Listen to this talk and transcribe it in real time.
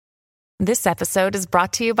This episode is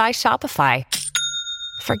brought to you by Shopify.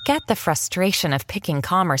 Forget the frustration of picking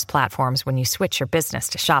commerce platforms when you switch your business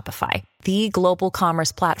to Shopify, the global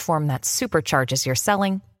commerce platform that supercharges your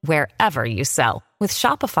selling wherever you sell. With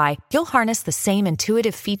Shopify, you'll harness the same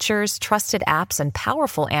intuitive features, trusted apps, and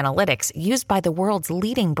powerful analytics used by the world's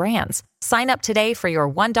leading brands. Sign up today for your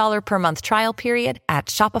 $1 per month trial period at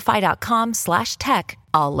shopify.com/tech,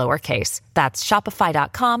 all lowercase. That's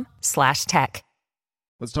shopify.com/tech.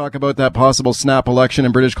 Let's talk about that possible snap election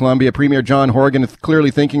in British Columbia. Premier John Horgan is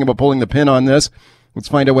clearly thinking about pulling the pin on this. Let's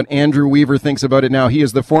find out what Andrew Weaver thinks about it now. He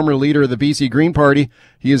is the former leader of the BC Green Party.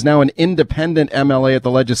 He is now an independent MLA at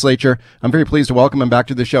the legislature. I'm very pleased to welcome him back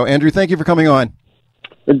to the show. Andrew, thank you for coming on.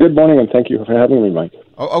 Good morning, and thank you for having me, Mike.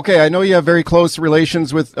 Okay, I know you have very close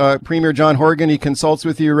relations with Premier John Horgan. He consults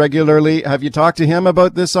with you regularly. Have you talked to him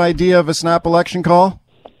about this idea of a snap election call?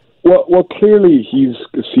 Well, clearly he's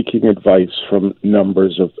seeking advice from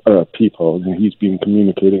numbers of people, and he's been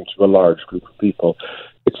communicating to a large group of people.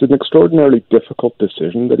 It's an extraordinarily difficult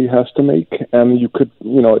decision that he has to make, and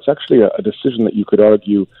it's actually a decision that you could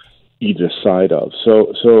argue either side of.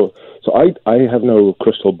 So I have no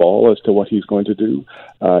crystal ball as to what he's going to do.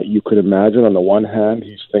 You could imagine, on the one hand,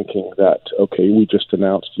 he's thinking that, okay, we just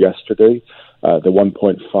announced yesterday the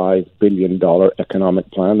 $1.5 billion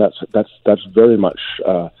economic plan. That's very much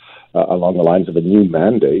along the lines of a new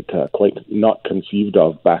mandate, quite not conceived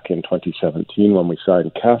of back in 2017 when we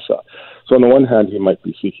signed CASA. So on the one hand, he might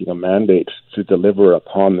be seeking a mandate to deliver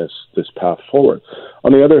upon this path forward.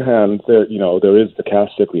 On the other hand, there is the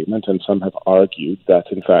CASA agreement, and some have argued that,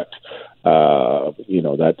 in fact,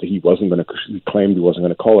 that he claimed he wasn't going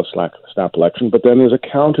to call a snap election. But then there's a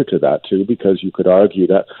counter to that too, because you could argue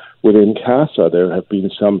that within CASA there have been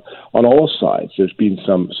some, on all sides, there's been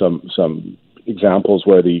some examples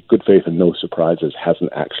where the good faith and no surprises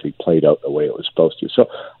hasn't actually played out the way it was supposed to. So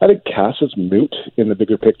I think CASA's moot in the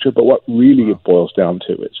bigger picture, but what really it boils down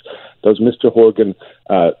to is, does Mr. Horgan,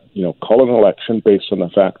 call an election based on the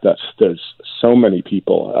fact that there's so many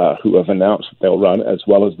people who have announced that they'll run, as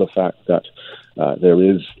well as the fact that there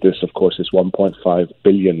is this $1.5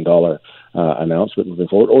 billion announcement moving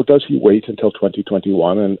forward, or does he wait until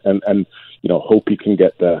 2021 and hope he can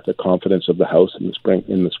get the confidence of the House in the spring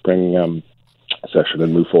session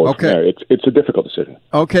and move forward from there? It's a difficult decision.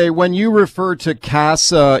 Okay, when you refer to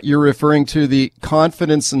CASA, you're referring to the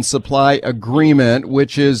Confidence and Supply Agreement,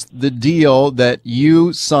 which is the deal that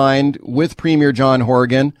you signed with Premier John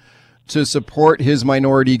Horgan to support his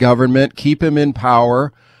minority government, keep him in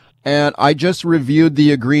power. And I just reviewed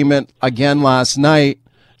the agreement again last night,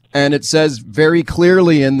 and it says very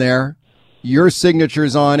clearly in there, your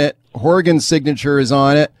signature's on it, Horgan's signature is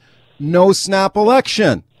on it, no snap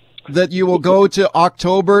election, that you will go to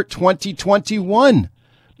October 2021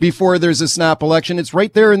 before there's a snap election. It's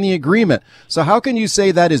right there in the agreement. So how can you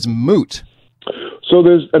say that is moot? So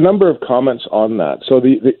there's a number of comments on that. So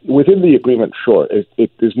within the agreement, sure,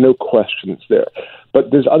 there's no questions there.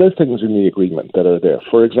 But there's other things in the agreement that are there.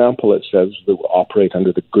 For example, it says that we operate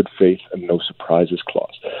under the good faith and no surprises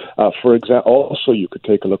clause. For example, also you could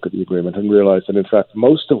take a look at the agreement and realize that, in fact,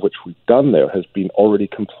 most of which we've done there has been already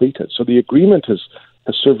completed. So the agreement has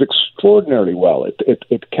served extraordinarily well.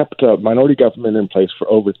 It kept a minority government in place for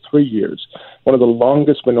over 3 years, one of the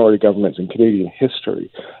longest minority governments in Canadian history.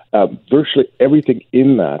 Virtually everything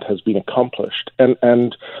in that has been accomplished.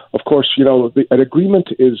 And of course, an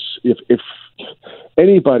agreement is, if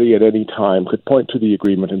anybody at any time could point to the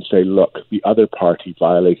agreement and say, look, the other party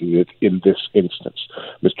violated it in this instance.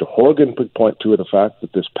 Mr. Horgan could point to the fact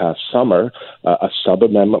that this past summer, a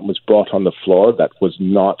sub-amendment was brought on the floor that was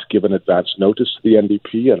not given advance notice to the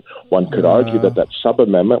NDP, and one could argue that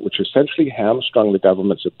sub-amendment, which essentially hamstrung the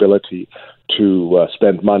government's ability to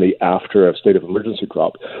spend money after a state of emergency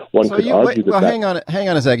dropped, hang on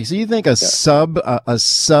a second. So you think a sub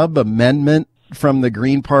amendment from the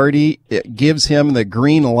Green Party, it gives him the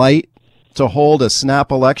green light to hold a snap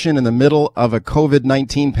election in the middle of a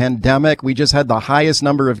COVID-19 pandemic? We just had the highest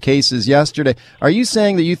number of cases yesterday. Are you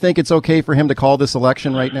saying that you think it's okay for him to call this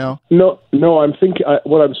election right now? No, I'm thinking,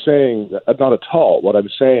 what I'm saying, not at all. What I'm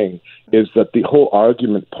saying is that the whole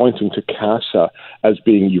argument pointing to CASA as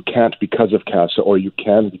being you can't because of CASA or you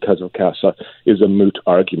can because of CASA is a moot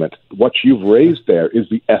argument. What you've raised there is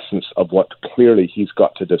the essence of what clearly he's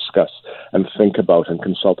got to discuss and think about and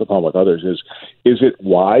consult upon with others. Is it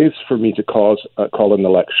wise for me to call an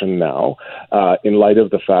election now in light of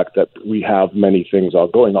the fact that we have many things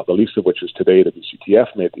ongoing, not the least of which is today the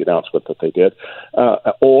BCTF made the announcement that they did,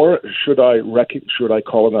 or should I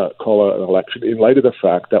call an election in light of the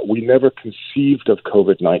fact that we never never conceived of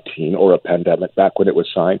COVID-19 or a pandemic back when it was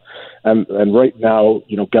signed. And right now,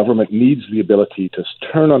 government needs the ability to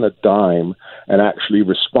turn on a dime and actually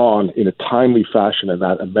respond in a timely fashion. And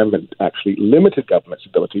that amendment actually limited government's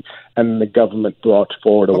ability. And the government brought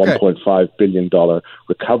forward a $1.5 billion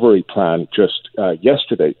recovery plan just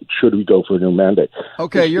yesterday, should we go for a new mandate.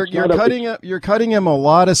 Okay, you're cutting him a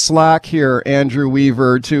lot of slack here, Andrew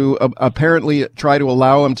Weaver, to apparently try to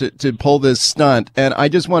allow him to pull this stunt. And I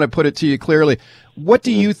just want to put it to you clearly. What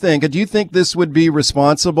do you think? Do you think this would be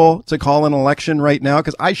responsible to call an election right now?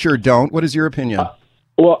 Because I sure don't. What is your opinion?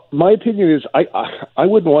 Well, my opinion is I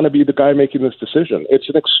wouldn't want to be the guy making this decision. It's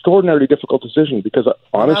an extraordinarily difficult decision because,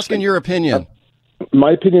 honestly, I'm asking your opinion.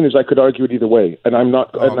 My opinion is I could argue it either way, and I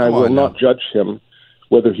will not judge him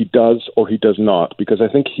whether he does or he does not, because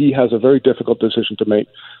I think he has a very difficult decision to make.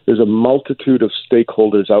 There's a multitude of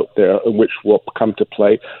stakeholders out there in which will come to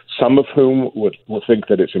play, some of whom will think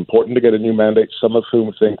that it's important to get a new mandate, some of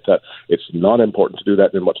whom think that it's not important to do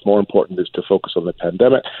that, and what's more important is to focus on the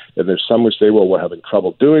pandemic. And there's some who say, well, we're having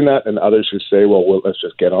trouble doing that, and others who say, well, let's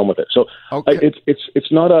just get on with it. So it's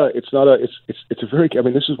a very, I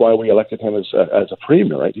mean, this is why we elected him as a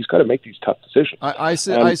premier, right? He's got to make these tough decisions. I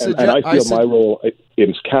feel my role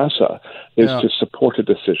in CASA is to support a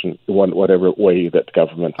decision whatever way that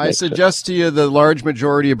government makes suggest to you the large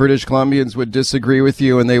majority of British Columbians would disagree with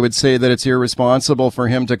you, and they would say that it's irresponsible for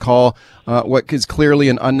him to call what is clearly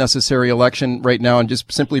an unnecessary election right now and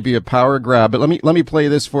just simply be a power grab. But let me play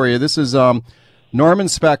this for you. This is Norman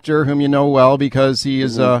Spector, whom you know well because he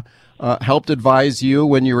is helped advise you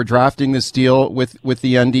when you were drafting this deal with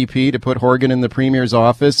the NDP to put Horgan in the Premier's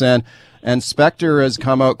office. And Spector has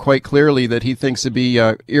come out quite clearly that he thinks it'd be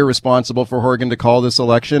irresponsible for Horgan to call this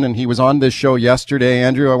election. And he was on this show yesterday.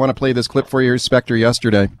 Andrew, I want to play this clip for you. Here's Spector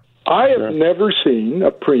yesterday. I have never seen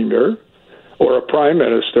a premier or a prime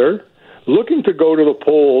minister looking to go to the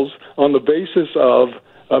polls on the basis of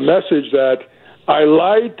a message that I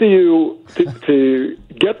lied to you to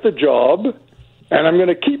get the job, and I'm going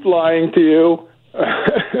to keep lying to you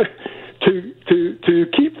to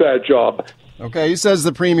keep that job. Okay, he says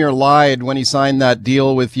the Premier lied when he signed that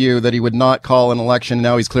deal with you that he would not call an election.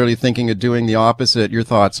 Now he's clearly thinking of doing the opposite. Your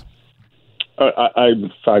thoughts? I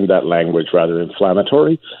find that language rather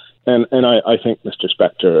inflammatory. And I think Mr.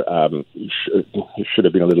 Spector should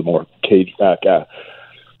have been a little more caged back.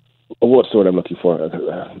 What's the word I'm looking for?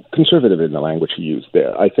 Conservative in the language he used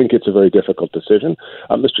there. I think it's a very difficult decision.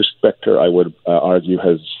 Mr. Spector, I would argue,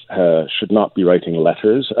 should not be writing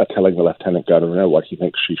letters telling the Lieutenant Governor what he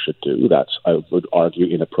thinks she should do. That's, I would argue,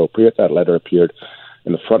 inappropriate. That letter appeared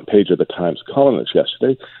in the front page of the Times columns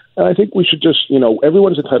yesterday. And I think we should just,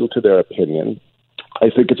 everyone's entitled to their opinion. I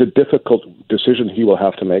think it's a difficult decision he will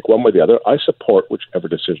have to make one way or the other. I support whichever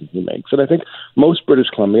decision he makes. And I think most British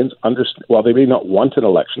Columbians understand, while they may not want an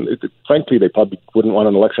election, frankly, they probably wouldn't want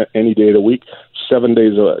an election any day of the week, 7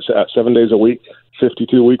 days a week,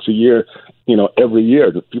 52 weeks a year, every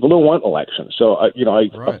year. People don't want elections. So,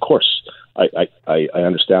 of course, I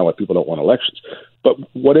understand why people don't want elections. But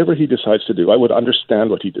whatever he decides to do, I would understand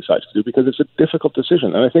what he decides to do because it's a difficult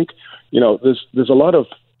decision. And I think, there's a lot of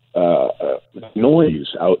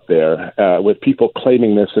noise out there with people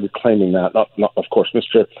claiming this and claiming that. Not of course,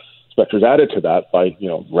 Mr. Spector's added to that by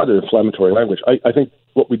rather inflammatory language. I think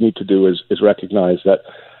what we need to do is recognize that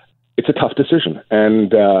it's a tough decision,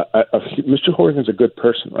 and Mr. Horgan is a good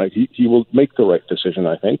person, right? He will make the right decision,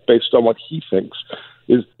 I think, based on what he thinks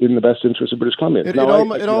is in the best interest of British Columbia. It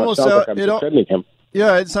almost sounds like I'm defending him.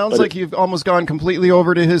 Yeah, it sounds like you've almost gone completely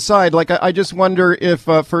over to his side. Like, I just wonder if,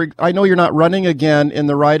 I know you're not running again in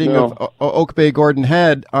the riding of Oak Bay Gordon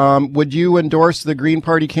Head. Would you endorse the Green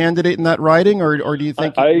Party candidate in that riding, or do you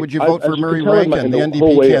think, would you vote for Murray Rankin, the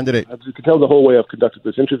NDP candidate? As you can tell the whole way I've conducted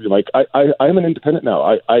this interview, Mike, I'm an independent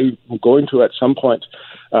now. I'm going to, at some point,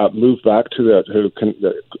 move back to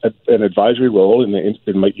an advisory role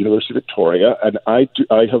in my University of Victoria, and I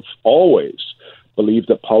have always believe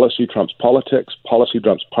that policy trumps politics, policy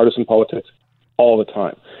trumps partisan politics all the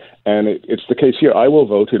time. And it's the case here. I will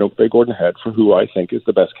vote in Oak Bay Gordon Head for who I think is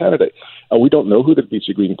the best candidate. We don't know who the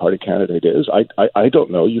BC Green Party candidate is. I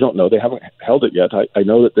don't know. You don't know. They haven't held it yet. I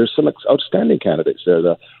know that there's some outstanding candidates there.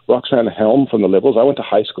 The Roxanne Helm from the Liberals, I went to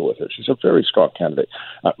high school with her. She's a very strong candidate.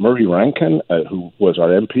 Murray Rankin, who was our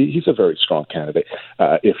MP, he's a very strong candidate.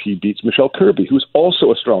 If he beats Michelle Kirby, who's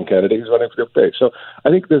also a strong candidate, who's running for Oak Bay. So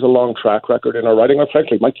I think there's a long track record in our riding. And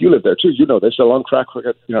frankly, Mike, you live there too. You know there's a long track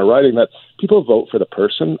record in our riding that people vote for the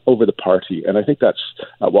person over the party. And I think that's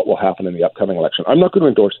what will happen in the upcoming election. I'm not going to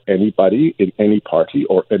endorse anybody in any party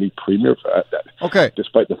or any premier. Okay.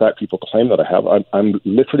 Despite the fact people claim that I have, I'm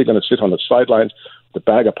literally going to sit on the sidelines the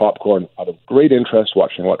bag of popcorn out of great interest,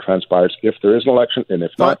 watching what transpires if there is an election, and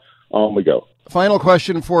if not, on we go. Final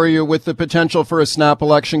question for you, with the potential for a snap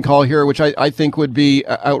election call here, which I think would be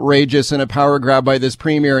outrageous and a power grab by this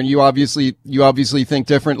premier, and you obviously think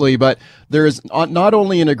differently, but there is not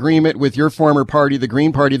only an agreement with your former party, the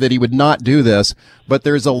Green Party, that he would not do this, but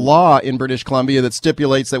there's a law in British Columbia that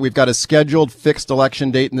stipulates that we've got a scheduled fixed election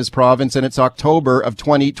date in this province, and it's October of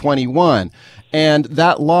 2021. And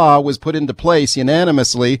that law was put into place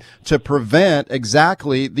unanimously to prevent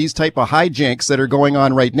exactly these type of hijinks that are going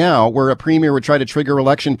on right now, where a premier would try to trigger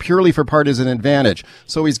election purely for partisan advantage.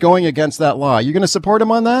 So he's going against that law. You going to support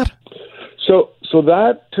him on that? So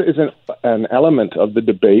that is an element of the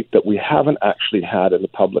debate that we haven't actually had in the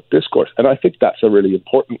public discourse. And I think that's a really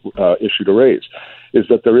important issue to raise, is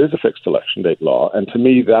that there is a fixed election date law. And to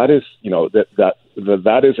me, that is,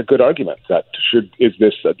 that is a good argument. Is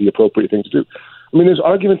this the appropriate thing to do? I mean, there's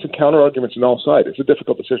arguments and counter arguments on all sides. It's a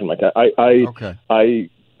difficult decision, Mike.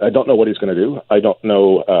 I don't know what he's going to do. I don't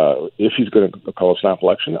know if he's going to call a snap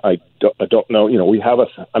election. I don't know.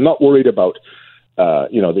 I'm not worried about.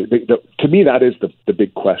 To me, that is the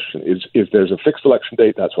big question. Is there's a fixed election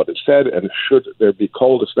date? That's what it said, and should there be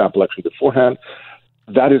called a snap election beforehand?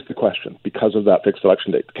 That is the question because of that fixed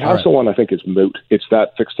election date. The council one, I think, is moot. It's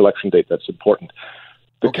that fixed election date that's important.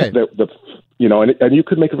 And you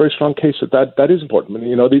could make a very strong case that is important. I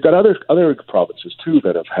mean, you've got other provinces too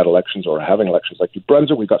that have had elections or are having elections, like New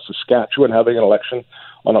Brunswick. We've got Saskatchewan having an election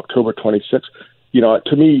on October 26th.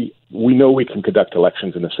 To me, we know we can conduct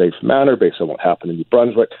elections in a safe manner based on what happened in New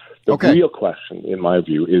Brunswick. The real question, in my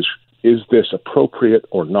view, is this appropriate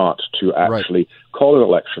or not to actually call an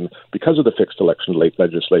election because of the fixed election late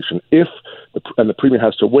legislation, and the Premier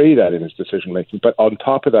has to weigh that in his decision-making. But on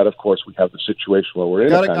top of that, of course, we have the situation where we're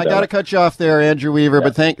in a pandemic. I got to cut you off there, Andrew Weaver,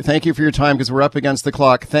 but thank you for your time because we're up against the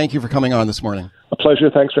clock. Thank you for coming on this morning. A pleasure.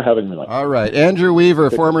 Thanks for having me. Mike. All right. Andrew Weaver,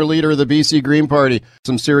 former leader of the BC Green Party.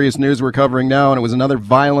 Some serious news we're covering now, and it was another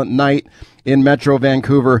violent night in Metro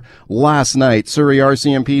Vancouver last night. Surrey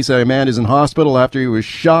RCMP said a man is in hospital after he was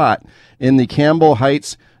shot in the Campbell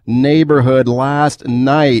Heights neighborhood last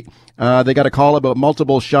night. They got a call about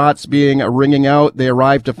multiple shots ringing out. They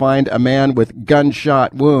arrived to find a man with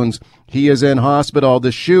gunshot wounds. He is in hospital.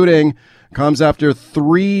 The shooting comes after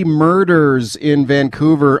 3 murders in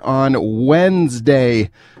Vancouver on Wednesday.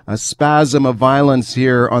 A spasm of violence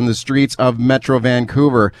here on the streets of Metro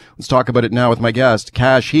Vancouver. Let's talk about it now with my guest,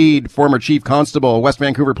 Cash Heed, former Chief Constable, West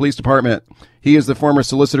Vancouver Police Department. He is the former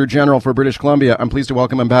Solicitor General for British Columbia. I'm pleased to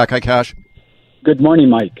welcome him back. Hi, Cash. Good morning,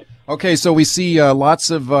 Mike. Okay, so we see lots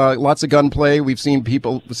of gunplay. We've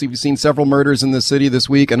seen several murders in the city this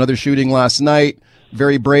week. Another shooting last night,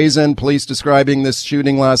 very brazen. Police describing this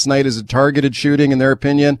shooting last night as a targeted shooting, in their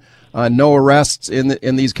opinion. No arrests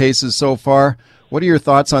in these cases so far. What are your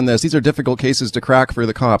thoughts on this? These are difficult cases to crack for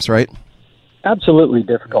the cops, right? Absolutely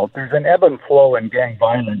difficult. There's an ebb and flow in gang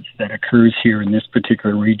violence that occurs here in this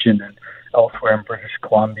particular region and elsewhere in British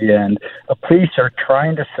Columbia, and the police are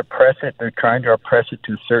trying to suppress it. They're trying to oppress it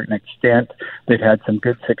to a certain extent. They've had some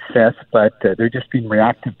good success, but they're just being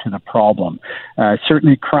reactive to the problem.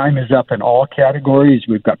 Certainly crime is up in all categories.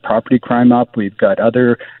 We've got property crime up. We've got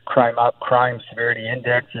other crime up. Crime severity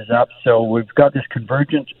index is up. So we've got this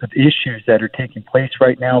convergence of issues that are taking place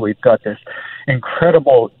right now. We've got this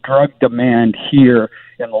incredible drug demand here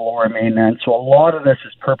in the Lower Mainland. So a lot of this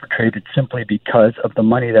is perpetrated simply because of the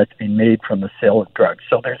money that's being made from the sale of drugs.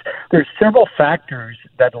 So there's several factors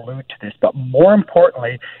that allude to this, but more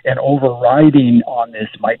importantly, and overriding on this,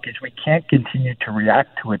 Mike, is we can't continue to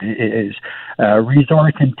react to it. It is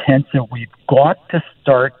resource intensive. We've got to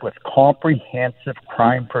start with comprehensive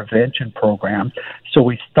crime prevention programs so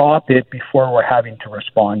we stop it before we're having to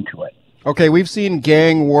respond to it. Okay, we've seen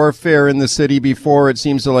gang warfare in the city before. It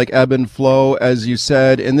seems to ebb and flow, as you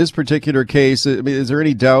said. In this particular case, is there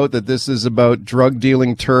any doubt that this is about drug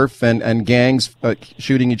dealing turf and gangs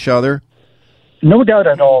shooting each other? No doubt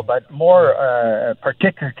at all, but more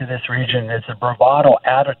particular to this region is the bravado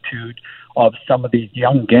attitude of some of these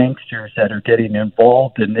young gangsters that are getting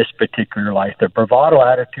involved in this particular life. The bravado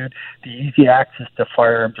attitude, the easy access to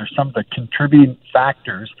firearms are some of the contributing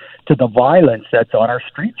factors to the violence that's on our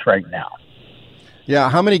streets right now. Yeah,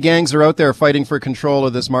 how many gangs are out there fighting for control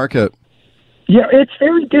of this market? Yeah, it's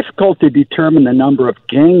very difficult to determine the number of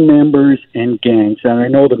gang members and gangs, and I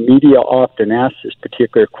know the media often asks this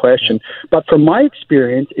particular question, but from my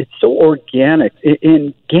experience, it's so organic.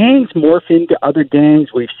 And gangs morph into other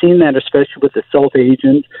gangs. We've seen that especially with the South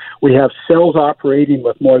Asians. We have cells operating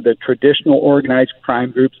with more of the traditional organized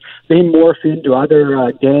crime groups. They morph into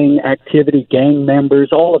other gang activity, gang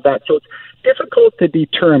members, all of that. So it's difficult to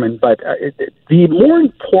determine, but the more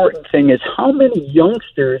important thing is how many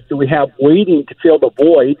youngsters do we have waiting to fill the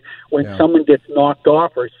void when someone gets knocked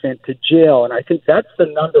off or sent to jail? And I think that's the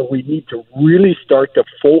number we need to really start to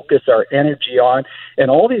focus our energy on. And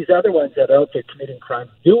all these other ones that are out there committing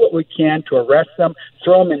crimes, do what we can to arrest them,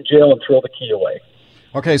 throw them in jail, and throw the key away.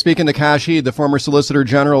 Okay, speaking to Kash Heed, the former Solicitor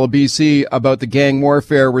General of BC, about the gang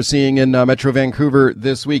warfare we're seeing in Metro Vancouver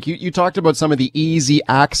this week. You talked about some of the easy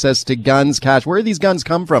access to guns, Kash. Where do these guns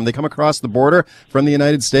come from? They come across the border from the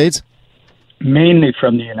United States? Mainly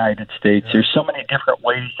from the United States. There's so many different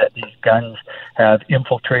ways that these guns have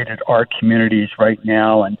infiltrated our communities right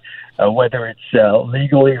now, and whether it's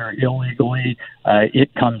legally or illegally,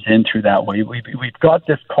 it comes in through that way. We've got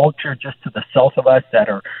this culture just to the south of us that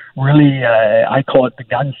are really, I call it the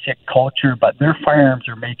gun sick culture, but their firearms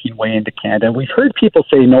are making way into Canada. We've heard people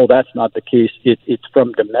say, no, that's not the case. It's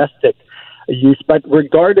from domestic use. But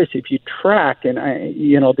regardless, if you track, and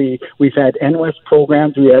we've had NWES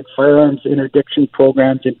programs, we had firearms interdiction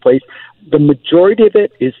programs in place. The majority of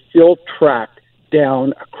it is still tracked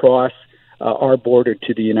down across our border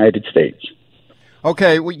to the United States.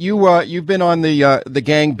 Okay, well, you've been on the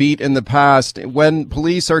gang beat in the past. When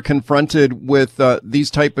police are confronted with these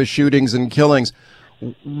type of shootings and killings,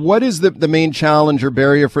 what is the main challenge or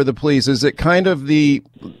barrier for the police? Is it kind of the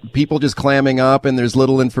people just clamming up and there's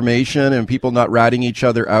little information and people not ratting each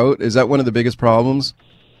other out? Is that one of the biggest problems?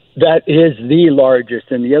 That is the largest,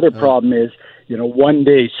 and the other problem is, one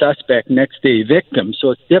day suspect, next day victim. So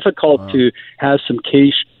it's difficult to have some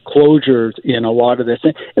case closures in a lot of this.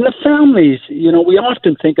 And the families, we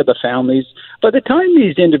often think of the families. By the time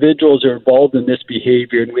these individuals are involved in this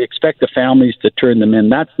behavior and we expect the families to turn them in,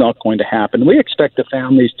 that's not going to happen. We expect the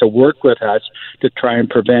families to work with us to try and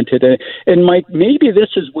prevent it. And Mike, maybe this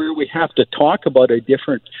is where we have to talk about a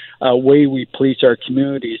different way we police our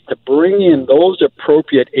communities, to bring in those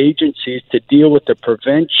appropriate agencies to deal with the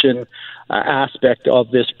prevention aspect of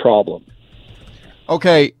this problem.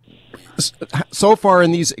 Okay. So far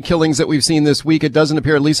in these killings that we've seen this week, it doesn't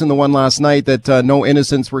appear, at least in the one last night, that no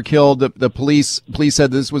innocents were killed. The police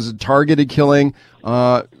said this was a targeted killing.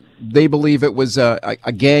 They believe it was a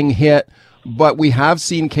gang hit. But we have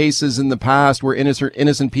seen cases in the past where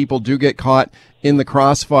innocent people do get caught in the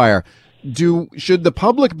crossfire. Should the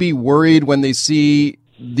public be worried when they see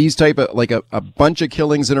these type of, like a bunch of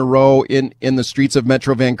killings in a row in the streets of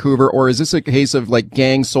Metro Vancouver, or is this a case of like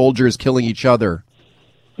gang soldiers killing each other?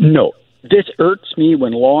 No. This irks me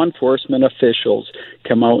when law enforcement officials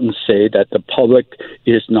come out and say that the public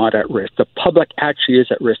is not at risk. The public actually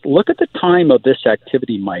is at risk. Look at the time of this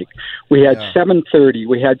activity, Mike. We had 7:30,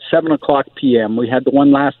 we had 7 o'clock p.m., we had the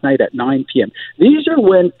one last night at 9 p.m. These are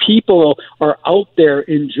when people are out there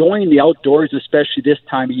enjoying the outdoors, especially this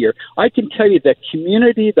time of year. I can tell you the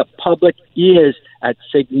community, the public is at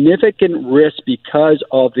significant risk because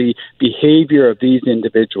of the behavior of these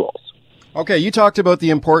individuals. Okay, you talked about the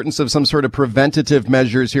importance of some sort of preventative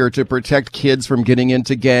measures here to protect kids from getting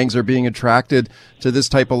into gangs or being attracted to this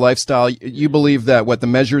type of lifestyle. You believe that the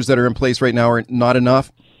measures that are in place right now are not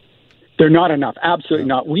enough? They're not enough. Absolutely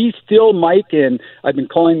not. We still, Mike, and I've been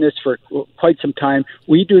calling this for quite some time,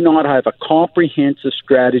 we do not have a comprehensive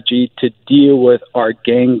strategy to deal with our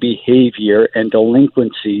gang behavior and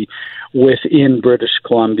delinquency within British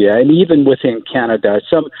Columbia and even within Canada.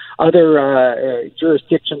 Some other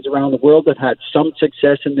jurisdictions around the world have had some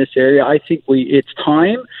success in this area. I think it's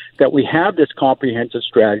time that we have this comprehensive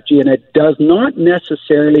strategy, and it does not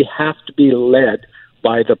necessarily have to be led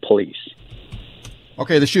by the police.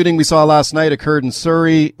 Okay, the shooting we saw last night occurred in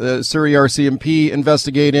Surrey. The Surrey RCMP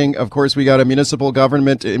investigating. Of course, we got a municipal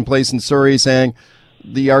government in place in Surrey saying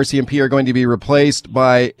the RCMP are going to be replaced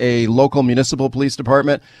by a local municipal police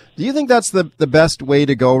department. Do you think that's the best way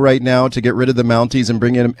to go right now, to get rid of the Mounties and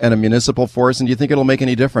bring in a municipal force? And do you think it'll make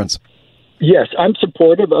any difference? Yes, I'm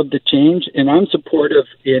supportive of the change, and I'm supportive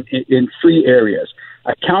in 3 areas: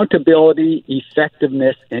 accountability,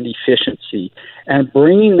 effectiveness, and efficiency, and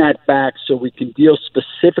bringing that back so we can deal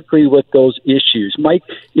specifically with those issues. Mike,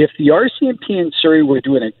 if the RCMP in Surrey were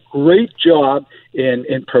doing a great job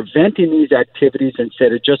in preventing these activities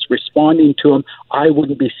instead of just responding to them, I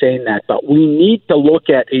wouldn't be saying that. But we need to look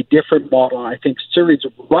at a different model, and I think Surrey's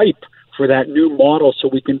ripe for that new model so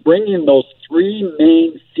we can bring in those 3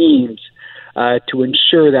 main themes to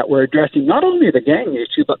ensure that we're addressing not only the gang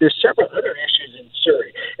issue, but there's several other issues in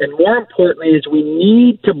Surrey. And more importantly is we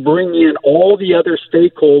need to bring in all the other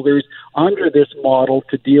stakeholders under this model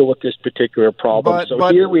to deal with this particular problem.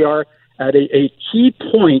 Here we are at a key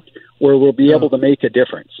point where we'll be able to make a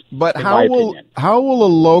difference. But how will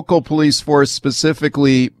a local police force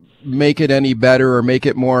specifically make it any better or make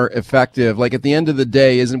it more effective? Like at the end of the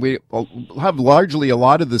day, isn't we have largely a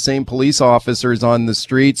lot of the same police officers on the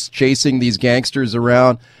streets chasing these gangsters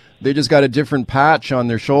around? They just got a different patch on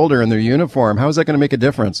their shoulder and their uniform. How is that going to make a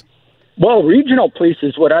difference? Well, regional police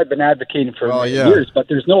is what I've been advocating for many years, but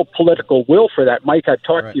there's no political will for that. Mike, I've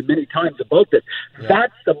talked to you many times about this. Yeah.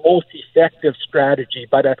 That's the most effective strategy,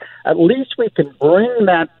 but at least we can bring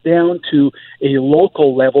that down to a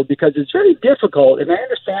local level, because it's very difficult, and I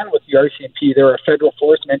understand with the RCMP, they're a federal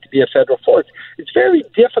force meant to be a federal force. It's very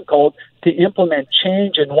difficult to implement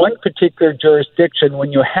change in one particular jurisdiction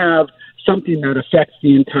when you have something that affects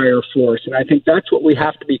the entire force. And I think that's what we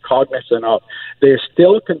have to be cognizant of. They're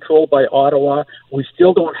still controlled by Ottawa. We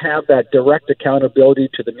still don't have that direct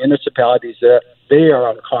accountability to the municipalities that they are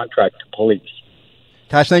on contract to police.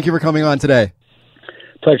 Cash, thank you for coming on today.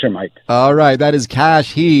 Pleasure, Mike. All right. That is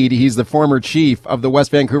Cash Heed. He's the former chief of the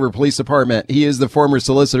West Vancouver Police Department. He is the former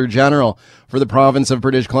Solicitor General for the province of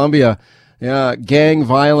British Columbia. Yeah, gang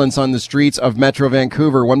violence on the streets of Metro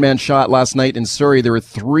Vancouver. One man shot last night in Surrey. There were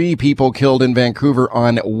 3 people killed in Vancouver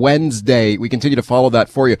on Wednesday. We continue to follow that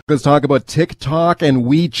for you. Let's talk about TikTok and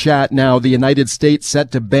WeChat now. The United States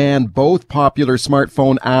set to ban both popular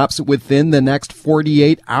smartphone apps within the next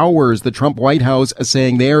 48 hours. The Trump White House is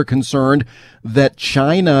saying they are concerned that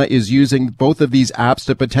China is using both of these apps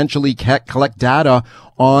to potentially collect data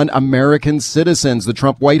on American citizens. The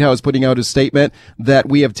Trump White House putting out a statement that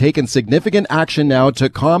we have taken significant action now to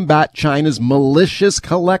combat China's malicious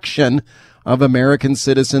collection of American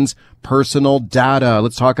citizens' personal data.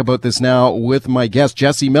 Let's talk about this now with my guest,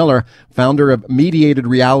 Jesse Miller, founder of Mediated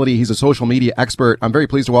Reality. He's a social media expert. I'm very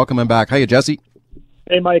pleased to welcome him back. Hiya, Jesse.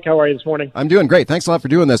 Hey, Mike, how are you this morning? I'm doing great. Thanks a lot for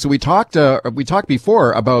doing this. So we talked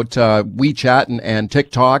before about WeChat and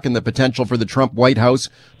TikTok and the potential for the Trump White House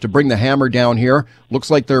to bring the hammer down here. Looks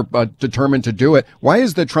like they're determined to do it. Why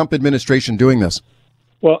is the Trump administration doing this?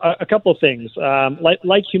 Well, a couple of things.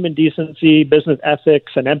 Like human decency, business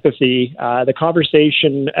ethics, and empathy, the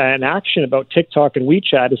conversation and action about TikTok and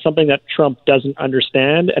WeChat is something that Trump doesn't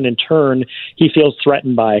understand, and in turn, he feels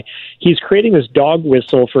threatened by. He's creating this dog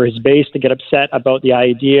whistle for his base to get upset about the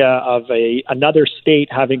idea of another state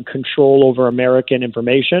having control over American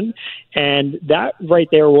information, and that right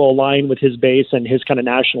there will align with his base and his kind of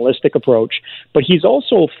nationalistic approach. But he's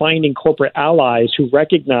also finding corporate allies who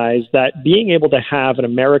recognize that being able to have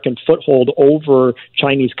an American foothold over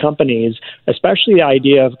Chinese companies, especially the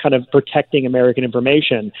idea of kind of protecting American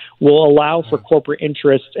information, will allow for corporate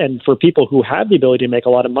interests and for people who have the ability to make a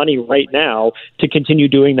lot of money right now to continue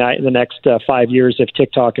doing that in the next 5 years if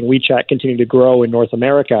TikTok and WeChat continue to grow in North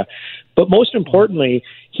America. But most importantly,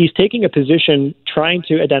 he's taking a position trying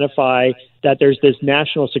to identify that there's this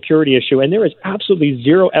national security issue, and there is absolutely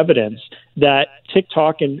zero evidence that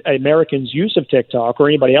TikTok and Americans' use of TikTok or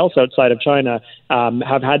anybody else outside of China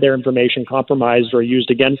have had their information compromised or used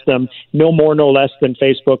against them, no more, no less than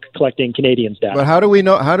Facebook collecting Canadians' data. But how do we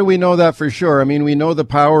know that for sure? I mean, we know the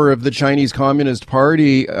power of the Chinese Communist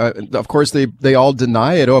Party. Of course, they all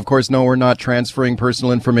deny it. Oh, of course, no, we're not transferring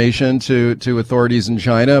personal information to authorities in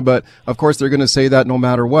China. But of course, they're going to say that no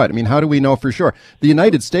matter what. I mean, how do we know for sure? The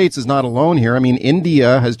United States is not alone here. I mean,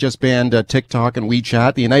 India has just banned TikTok and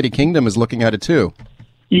WeChat. The United Kingdom is looking at it too.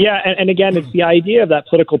 Yeah, and again, it's the idea of that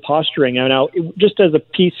political posturing. Now, just as a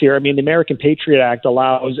piece here, I mean, the American Patriot Act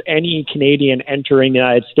allows any Canadian entering the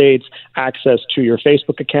United States access to your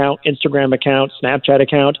Facebook account, Instagram account, Snapchat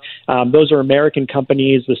account. Those are American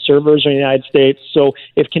companies. The servers are in the United States. So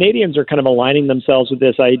if Canadians are kind of aligning themselves with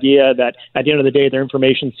this idea that at the end of the day, their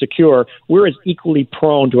information is secure, we're as equally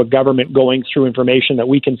prone to a government going through information that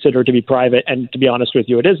we consider to be private. And to be honest with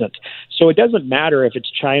you, it isn't. So it doesn't matter if it's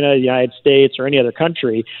China, the United States, or any other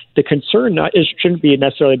country. The concern shouldn't be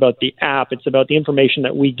necessarily about the app. It's about the information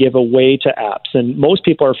that we give away to apps. And most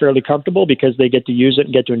people are fairly comfortable because they get to use it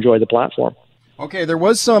and get to enjoy the platform. Okay, there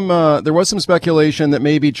was some speculation that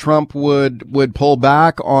maybe Trump would pull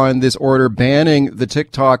back on this order banning the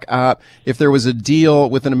TikTok app if there was a deal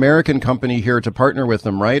with an American company here to partner with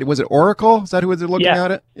them, right? Was it Oracle? Is that who they're looking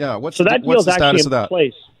at it? Yeah. What's the status of that?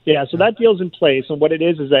 Place. Yeah, so that deal's in place, and what it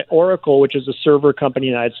is that Oracle, which is a server company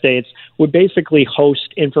in the United States, would basically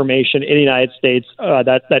host information in the United States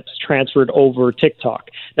that's transferred over TikTok.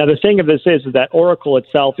 Now, the thing of this is that Oracle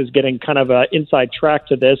itself is getting kind of an inside track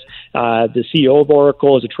to this. The CEO of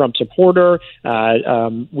Oracle is a Trump supporter.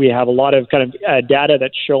 We have a lot of kind of data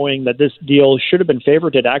that's showing that this deal should have been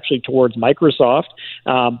favorited actually towards Microsoft,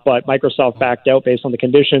 but Microsoft backed out based on the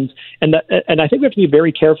conditions. And I think we have to be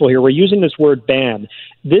very careful here. We're using this word ban.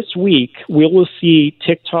 This week, we will see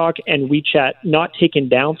TikTok and WeChat not taken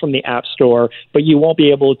down from the App Store, but you won't be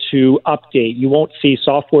able to update. You won't see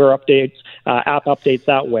software updates, app updates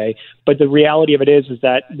that way. But the reality of it is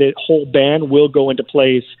that the whole ban will go into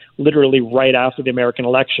place literally right after the American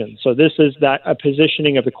election. So this is a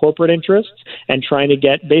positioning of the corporate interests and trying to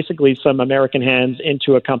get basically some American hands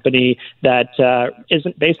into a company that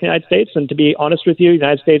isn't based in the United States. And to be honest with you, the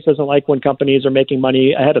United States doesn't like when companies are making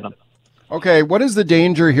money ahead of them. Okay, what is the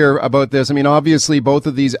danger here about this? I mean, obviously, both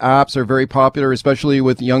of these apps are very popular, especially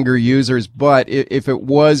with younger users. But if it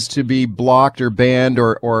was to be blocked or banned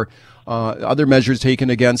or other measures taken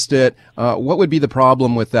against it, what would be the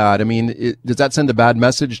problem with that? I mean, does that send a bad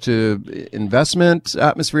message to investment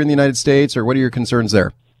atmosphere in the United States, or what are your concerns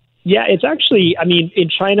there? Yeah, it's actually, I mean, in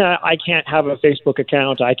China, I can't have a Facebook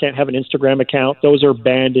account. I can't have an Instagram account. Those are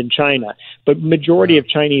banned in China. But majority of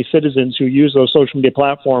Chinese citizens who use those social media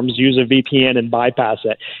platforms use a VPN and bypass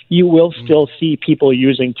it. You will still see people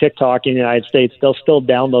using TikTok in the United States. They'll still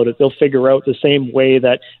download it. They'll figure out the same way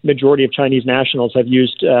that majority of Chinese nationals have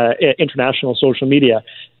used international social media.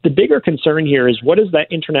 The bigger concern here is, what does that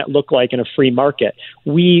internet look like in a free market?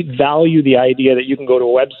 We value the idea that you can go to a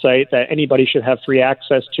website, that anybody should have free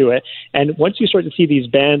access to it. And once you start to see these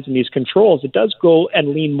bans and these controls, it does go and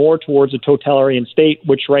lean more towards a totalitarian state,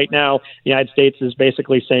 which right now the United States is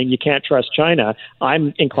basically saying you can't trust China.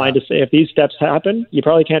 I'm inclined to say if these steps happen, you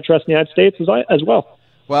probably can't trust the United States as well.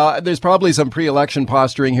 Well, there's probably some pre-election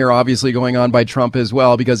posturing here, obviously, going on by Trump as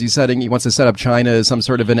well, because he wants to set up China as some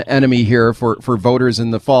sort of an enemy here for voters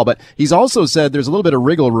in the fall. But he's also said there's a little bit of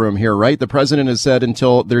wriggle room here, right? The president has said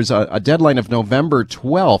until there's a deadline of November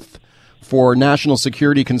 12th for national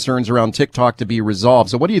security concerns around TikTok to be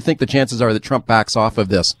resolved. So what do you think the chances are that Trump backs off of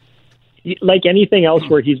this? Like anything else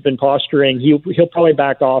where he's been posturing, he'll probably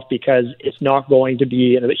back off because it's not going to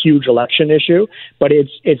be a huge election issue, but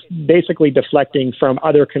it's basically deflecting from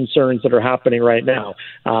other concerns that are happening right now.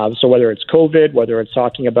 So whether it's COVID, whether it's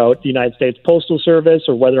talking about the United States Postal Service,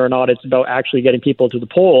 or whether or not it's about actually getting people to the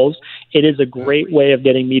polls, it is a great way of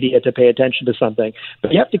getting media to pay attention to something.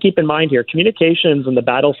 But you have to keep in mind here, communications and the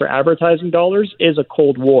battle for advertising dollars is a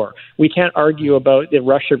Cold War. We can't argue about the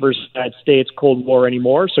Russia versus United States Cold War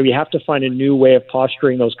anymore, so you have to find a new way of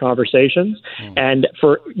posturing those conversations. And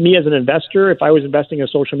for me as an investor, if I was investing in a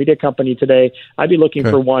social media company today, I'd be looking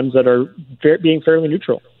for ones that are being fairly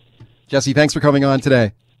neutral. Jesse, thanks for coming on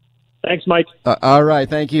today. Thanks, Mike. All right.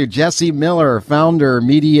 Thank you. Jesse Miller, founder,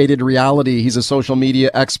 Mediated Reality. He's a social media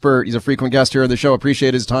expert. He's a frequent guest here on the show.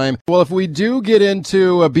 Appreciate his time. Well, if we do get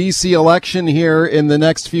into a BC election here in the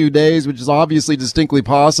next few days, which is obviously distinctly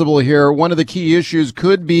possible here, one of the key issues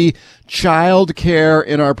could be child care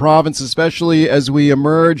in our province, especially as we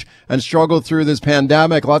emerge and struggle through this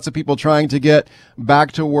pandemic. Lots of people trying to get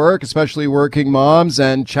back to work, especially working moms,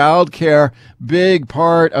 and child care, big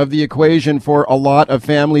part of the equation for a lot of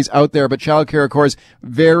families out there. But child care, of course,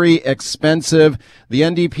 very expensive. The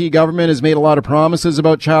NDP government has made a lot of promises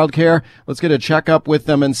about child care. Let's get a checkup with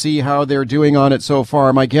them and see how they're doing on it so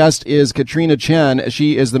far. My guest is Katrina Chen.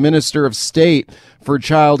 She is the Minister of State for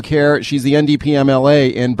Child Care. She's the NDP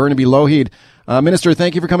MLA in Burnaby-Lougheed. Minister,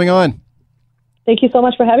 thank you for coming on. Thank you so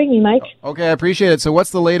much for having me, Mike. Okay, I appreciate it. So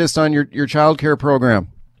what's the latest on your child care program?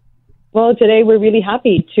 Well, today we're really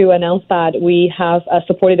happy to announce that we have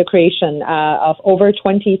supported the creation of over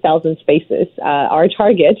 20,000 spaces. Our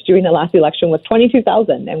target during the last election was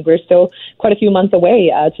 22,000, and we're still quite a few months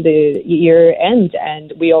away to the year end,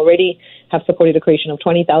 and we already have supported the creation of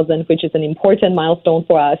 20,000, which is an important milestone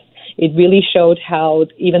for us. It really showed how,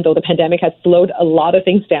 even though the pandemic has slowed a lot of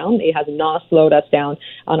things down, it has not slowed us down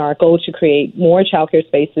on our goal to create more childcare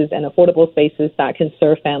spaces and affordable spaces that can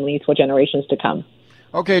serve families for generations to come.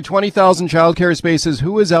 Okay, 20,000 childcare spaces.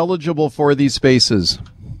 Who is eligible for these spaces?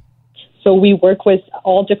 So we work with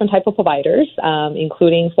all different types of providers,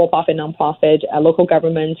 including for-profit, non-profit, local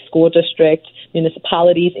government, school district,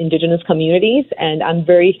 municipalities, Indigenous communities. And I'm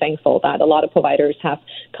very thankful that a lot of providers have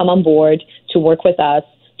come on board to work with us,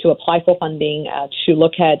 to apply for funding, to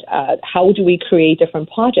look at how do we create different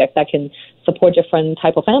projects that can support different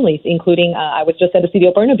type of families, including I was just at the city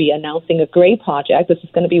of Burnaby announcing a great project. This is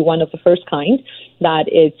going to be one of the first kind, that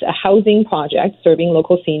is a housing project serving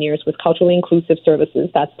local seniors with culturally inclusive services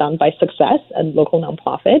that's done by Success, a local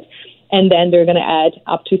nonprofit. And then they're going to add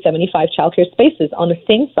up to 75 childcare spaces on the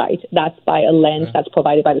same site. That's by a land that's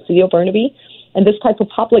provided by the city of Burnaby. And this type of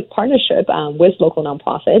public partnership with local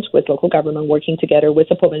nonprofits, with local government working together with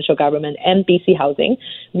the provincial government and BC Housing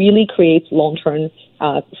really creates long-term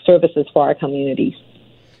services for our communities.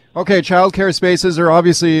 Okay, childcare spaces are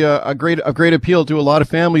obviously a great appeal to a lot of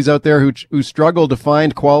families out there who struggle to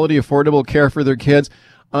find quality, affordable care for their kids.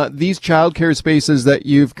 These childcare spaces that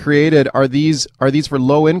you've created, are these for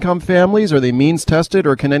low-income families? Are they means-tested,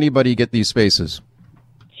 or can anybody get these spaces?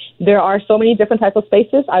 There are so many different types of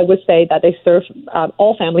spaces. I would say that they serve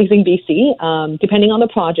all families in BC. Depending on the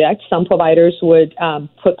project, some providers would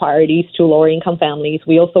put priorities to lower income families.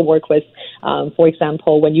 We also work with, for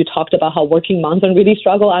example, when you talked about how working moms don't really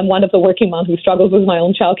struggle, I'm one of the working moms who struggles with my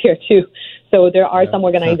own childcare too. So there are some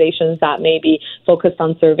organizations that may be focused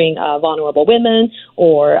on serving vulnerable women,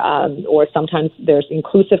 or sometimes there's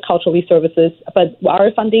inclusive culturally services. But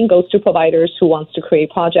our funding goes to providers who wants to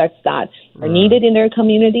create projects that are needed in their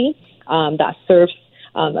community, that serves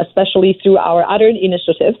especially through our other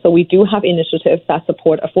initiatives. So we do have initiatives that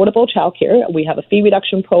support affordable childcare. We have a fee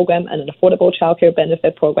reduction program and an affordable childcare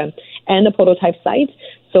benefit program and a prototype site.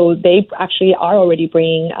 So they actually are already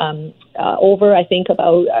bringing over, I think,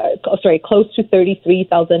 close to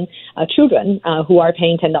 33,000 children who are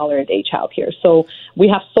paying $10 a day childcare. So we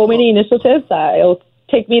have so many initiatives. It'll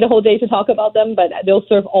take me the whole day to talk about them, but they'll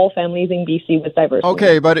serve all families in BC with diversity.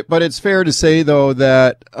 Okay, but it's fair to say though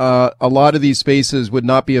that a lot of these spaces would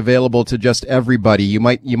not be available to just everybody. You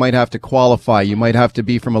might have to qualify. You might have to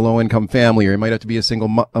be from a low income family, or you might have to be a single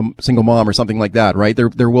mom or something like that, right?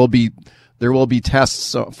 There will be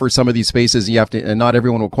tests for some of these spaces. You have to, and not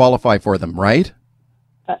everyone will qualify for them, right?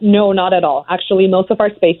 No, not at all. Actually, most of our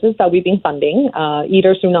spaces that we've been funding,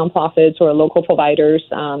 either through nonprofits or local providers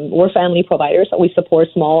or family providers, we support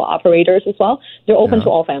small operators as well. They're open to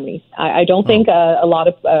all families. I don't think a lot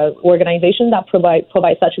of organizations that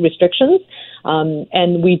provide such restrictions,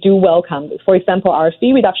 and we do welcome. For example, our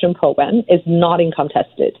fee reduction program is not income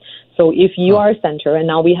tested. So if you are a center, and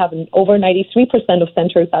now we have over 93% of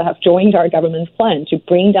centers that have joined our government's plan to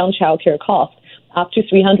bring down childcare costs up to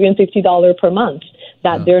 $350 per month,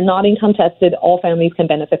 that they're not income tested, all families can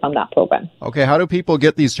benefit from that program. Okay, how do people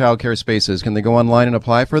get these childcare spaces? Can they go online and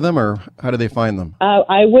apply for them, or how do they find them?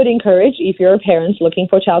 I would encourage, if you're a parent looking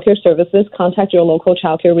for childcare services, contact your local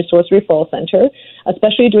childcare resource referral center.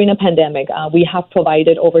 Especially during a pandemic, we have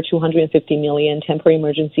provided over $250 million temporary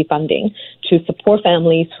emergency funding to support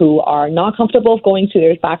families who are not comfortable going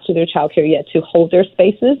back to their childcare yet to hold their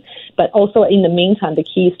spaces. But also, in the meantime, the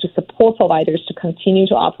key is to support providers to continue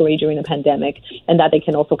to operate during the pandemic, and that they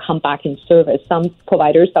can also come back in service. Some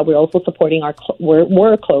providers that we're also supporting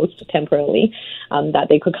were closed temporarily, that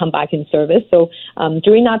they could come back in service. So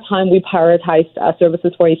during that time, we prioritized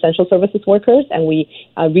services for essential services workers, and we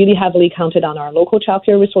really heavily counted on our local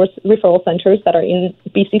childcare resource referral centers that are in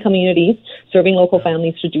BC communities, serving local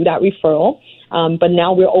families to do that referral. But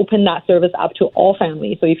now we're open that service up to all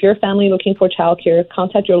families. So if you're a family looking for childcare,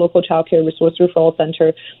 contact your local childcare resource referral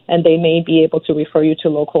center, and they may be able to refer you to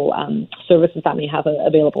local services that may have an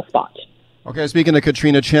available spot. Okay, speaking to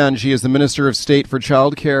Katrina Chen, she is the Minister of State for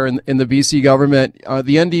Childcare in the BC government.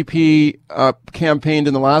 The NDP campaigned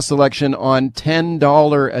in the last election on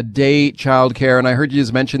 $10 a day childcare, and I heard you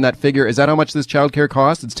just mention that figure. Is that how much this childcare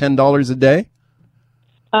costs? It's $10 a day?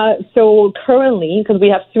 So currently, because we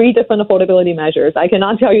have 3 different affordability measures, I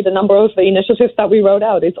cannot tell you the number of the initiatives that we wrote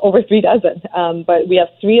out. It's over 3 dozen. But we have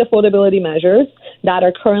 3 affordability measures that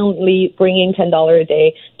are currently bringing $10 a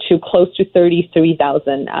day to close to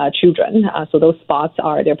 33,000 children. So those spots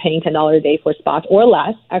they're paying $10 a day for spots or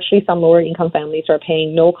less. Actually, some lower income families are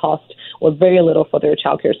paying no cost or very little for their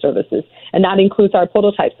childcare services. And that includes our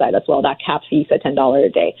prototype site as well, that cap fees at $10 a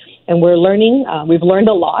day. And we've learned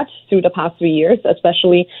a lot through the past 3 years,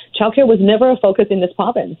 especially childcare was never a focus in this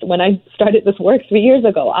province. When I started this work 3 years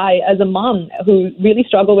ago, as a mom who really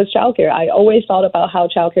struggled with childcare, I always thought about how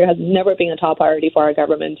childcare has never been a top priority for our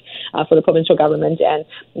government, for the provincial government. And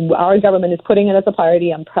our government is putting it as a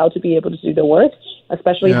priority. I'm proud to be able to do the work,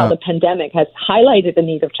 especially how the pandemic has highlighted the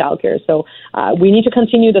need of childcare. So we need to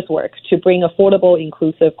continue this work to bring affordable,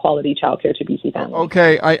 inclusive, quality childcare to BC families.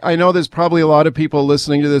 Okay, I know there's probably a lot of people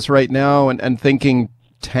listening to this right now and thinking,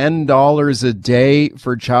 $10 a day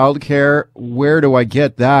for childcare? Where do I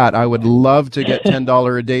get that? I would love to get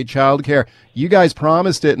 $10 a day childcare. You guys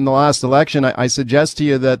promised it in the last election. I suggest to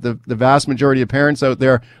you that the vast majority of parents out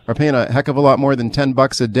there are paying a heck of a lot more than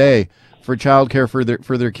 $10 a day for childcare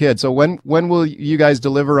for their kids. So when will you guys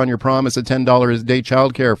deliver on your promise of $10 a day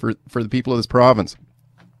childcare for the people of this province?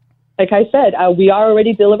 Like I said, we are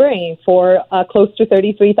already delivering for close to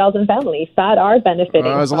 33,000 families that are benefiting.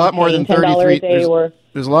 There's a lot more than 33.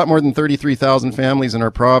 There's a lot more than 33,000 families in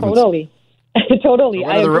our province. Totally. Totally.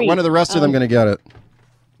 I agree. When are the rest of them going to get it?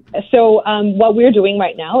 So what we're doing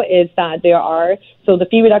right now is that the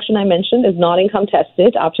fee reduction I mentioned is not income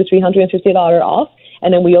tested, up to $350 off.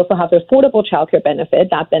 And then we also have the affordable childcare benefit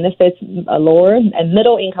that benefits lower and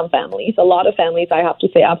middle income families. A lot of families, I have to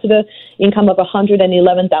say, up to the income of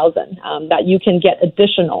 $111,000, that you can get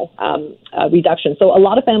additional reduction. So a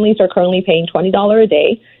lot of families are currently paying $20 a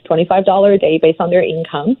day, $25 a day based on their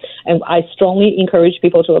income. And I strongly encourage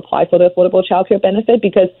people to apply for the affordable childcare benefit,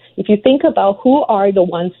 because if you think about who are the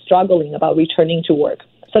ones struggling about returning to work,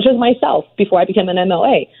 such as myself, before I became an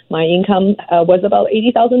MLA, my income was about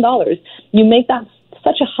 $80,000. You make that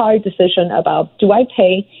such a hard decision about, do I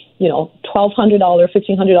pay, $1,200,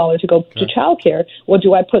 $1,500 to go to childcare, or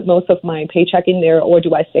do I put most of my paycheck in there, or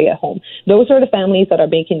do I stay at home? Those are the families that are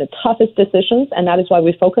making the toughest decisions, and that is why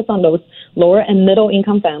we focus on those lower and middle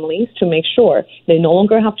income families to make sure they no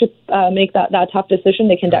longer have to make that tough decision.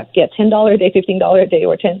 They can get $10 a day, $15 a day,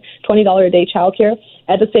 or $20 a day childcare.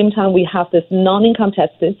 At the same time, we have this non-income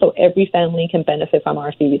tested, so every family can benefit from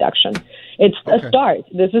our fee reduction. It's a start.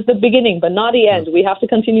 This is the beginning, but not the end. We have to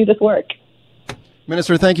continue this work.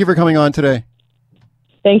 Minister, thank you for coming on today.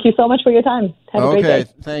 Thank you so much for your time. Have a great day.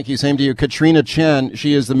 Thank you. Same to you. Katrina Chen,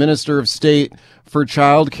 she is the Minister of State for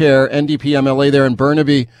Childcare, NDP MLA there in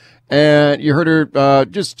Burnaby. And you heard her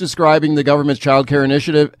just describing the government's childcare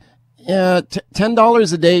initiative. Yeah,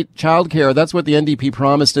 $10 a day childcare, that's what the NDP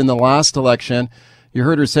promised in the last election. You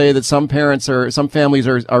heard her say that some families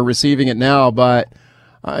are receiving it now, but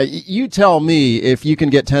you tell me if you can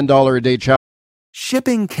get $10 a day childcare.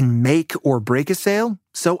 Shipping can make or break a sale,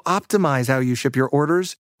 so optimize how you ship your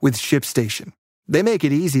orders with ShipStation. They make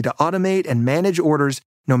it easy to automate and manage orders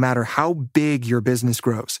no matter how big your business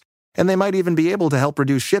grows. And they might even be able to help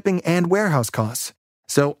reduce shipping and warehouse costs.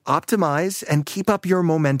 So optimize and keep up your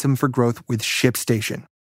momentum for growth with ShipStation.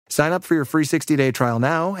 Sign up for your free 60-day trial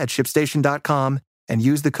now at ShipStation.com and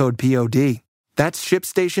use the code POD. That's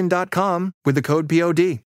ShipStation.com with the code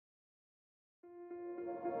POD.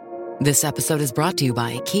 This episode is brought to you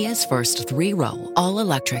by Kia's first 3-row,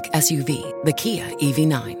 all-electric SUV, the Kia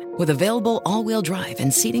EV9, with available all-wheel drive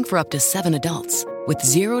and seating for up to 7 adults, with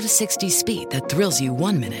 0 to 60 speed that thrills you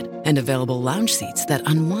 1 minute and available lounge seats that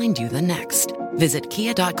unwind you the next. Visit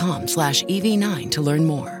kia.com/EV9 to learn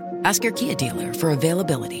more. Ask your Kia dealer for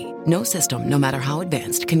availability. No system, no matter how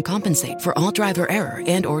advanced, can compensate for all driver error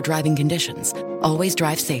and or driving conditions. Always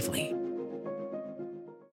drive safely.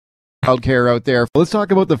 Childcare out there. Let's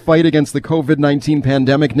talk about the fight against the COVID-19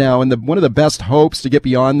 pandemic now. And one of the best hopes to get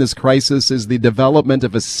beyond this crisis is the development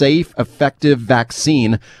of a safe, effective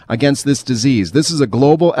vaccine against this disease. This is a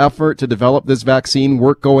global effort to develop this vaccine,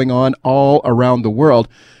 work going on all around the world,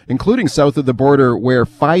 including south of the border, where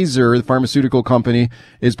Pfizer, the pharmaceutical company,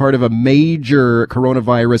 is part of a major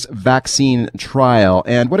coronavirus vaccine trial.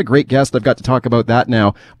 And what a great guest. I've got to talk about that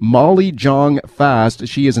now. Molly Jong Fast.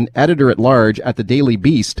 She is an editor-at-large at the Daily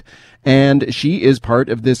Beast, and she is part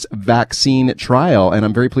of this vaccine trial. And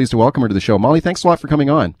I'm very pleased to welcome her to the show. Molly, thanks a lot for coming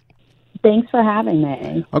on. Thanks for having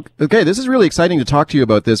me. Okay, this is really exciting to talk to you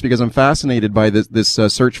about this because I'm fascinated by this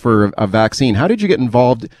search for a vaccine. How did you get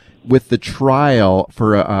involved with the trial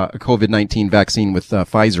for a COVID-19 vaccine with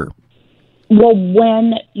Pfizer? Well,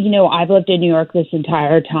 I've lived in New York this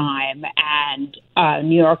entire time, and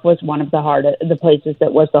New York was one of the places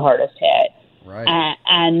that was the hardest hit. Right.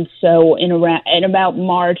 And so in about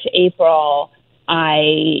March, April,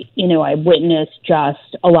 I witnessed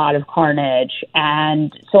just a lot of carnage.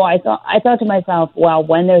 And so I thought to myself, well,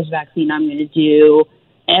 when there's a vaccine, I'm going to do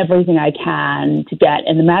everything I can to get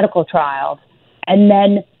in the medical trials. And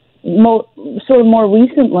then more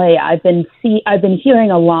recently, I've been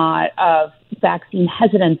hearing a lot of vaccine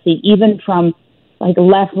hesitancy, even from like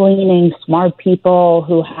left-leaning smart people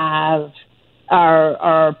who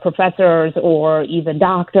are professors or even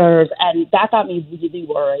doctors, and that got me really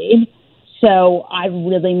worried. So I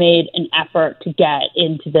really made an effort to get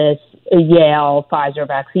into this Yale Pfizer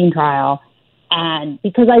vaccine trial, and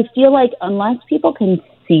because I feel like unless people can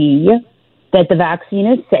see that the vaccine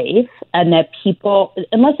is safe and that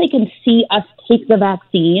unless they can see us take the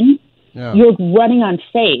vaccine, you're running on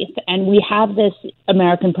faith. And we have this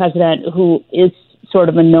American president who is sort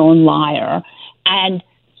of a known liar. And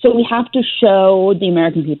so we have to show the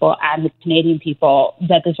American people and the Canadian people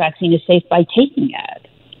that this vaccine is safe by taking it.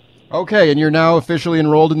 Okay, and you're now officially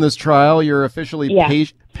enrolled in this trial. You're officially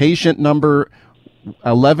patient number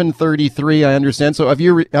 1133, I understand. So have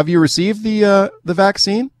you received the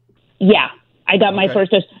vaccine? Yeah, I got my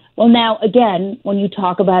first dose. Well, now, again, when you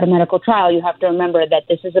talk about a medical trial, you have to remember that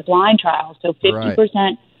this is a blind trial. So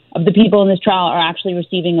 50% of the people in this trial are actually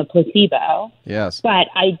receiving a placebo. Yes. But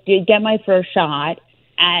I did get my first shot,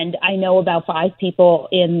 and I know about 5 people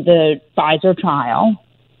in the Pfizer trial,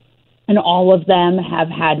 and all of them have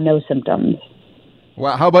had no symptoms.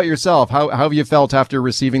 Well, how about yourself? How have you felt after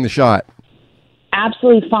receiving the shot?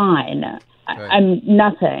 Absolutely fine. Okay. I'm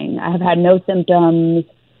nothing. I have had no symptoms.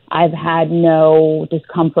 I've had no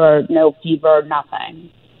discomfort, no fever, nothing.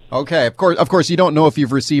 Okay. Of course, you don't know if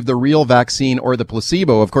you've received the real vaccine or the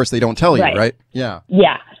placebo. Of course, they don't tell you, right? Yeah.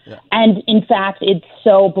 Yeah. And in fact, it's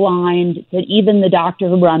so blind that even the doctor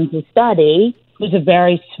who runs the study, who's a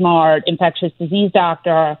very smart infectious disease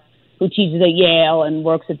doctor who teaches at Yale and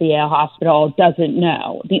works at the Yale Hospital, doesn't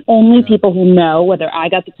know. The only people who know whether I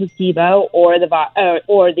got the placebo or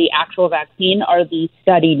the actual vaccine are the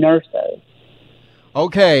study nurses.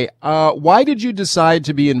 Okay. Why did you decide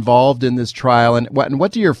to be involved in this trial, and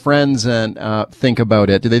what do your friends think about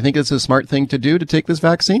it? Do they think it's a smart thing to do to take this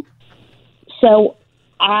vaccine? So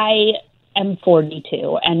I am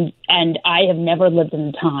 42, and I have never lived in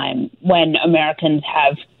a time when Americans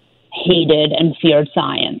have hated and feared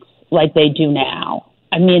science like they do now.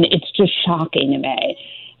 I mean, it's just shocking to me.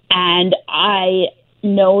 And I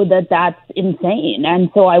know that that's insane. And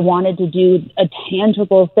so I wanted to do a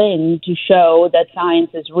tangible thing to show that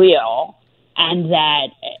science is real and that,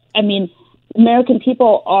 I mean, American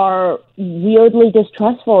people are weirdly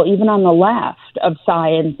distrustful, even on the left, of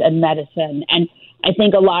science and medicine. And I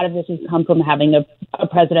think a lot of this has come from having a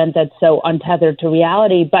president that's so untethered to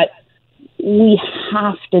reality. But we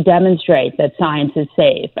have to demonstrate that science is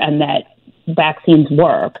safe and that vaccines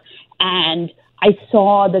work. And I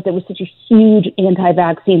saw that there was such a huge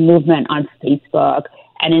anti-vaccine movement on Facebook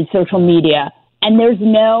and in social media. And there's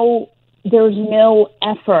no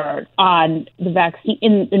effort on the vaccine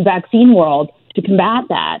in vaccine world to combat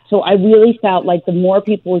that. So I really felt like the more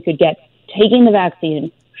people we could get taking the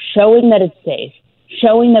vaccine, showing that it's safe,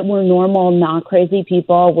 showing that we're normal, not crazy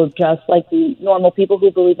people, we're just like the normal people who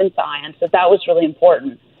believe in science, that was really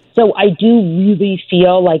important. So I do really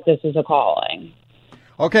feel like this is a calling.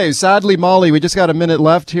 Okay, sadly, Molly, we just got a minute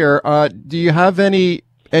left here. Do you have any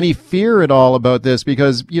fear at all about this?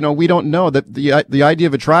 Because, we don't know that the idea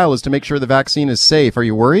of a trial is to make sure the vaccine is safe. Are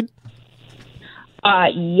you worried?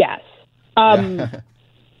 Yes. I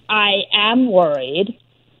am worried.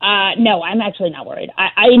 No, I'm actually not worried.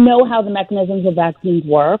 I know how the mechanisms of vaccines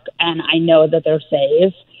work, and I know that they're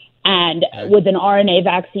safe. And with an RNA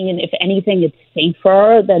vaccine, if anything, it's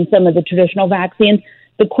safer than some of the traditional vaccines.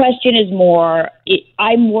 The question is more,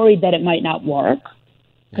 I'm worried that it might not work,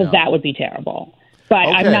 because that would be terrible. But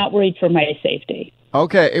I'm not worried for my safety.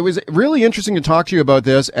 Okay, it was really interesting to talk to you about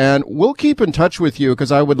this, and we'll keep in touch with you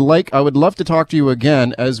because I would love to talk to you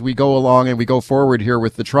again as we go along and we go forward here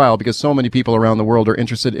with the trial, because so many people around the world are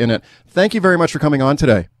interested in it. Thank you very much for coming on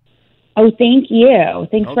today. Oh, thank you.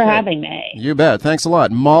 Thanks for having me. You bet. Thanks a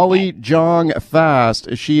lot. Molly Jong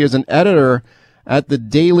Fast. She is an editor at the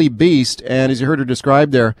Daily Beast, and as you heard her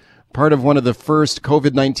described there, part of one of the first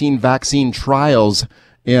COVID-19 vaccine trials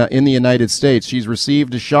in the United States. She's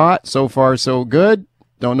received a shot. So far, so good.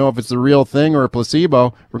 Don't know if it's the real thing or a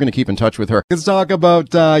placebo. We're going to keep in touch with her. Let's talk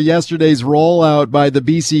about yesterday's rollout by the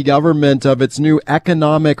BC government of its new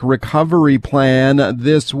economic recovery plan.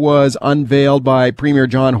 This was unveiled by Premier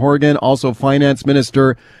John Horgan, also Finance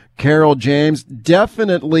Minister Carol James.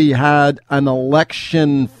 Definitely had an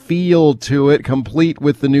election feel to it, complete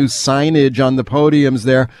with the new signage on the podiums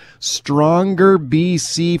there. Stronger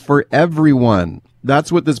BC for everyone.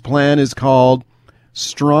 That's what this plan is called.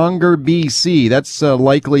 Stronger BC. That's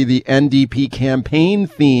likely the NDP campaign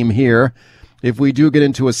theme here if we do get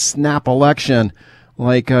into a snap election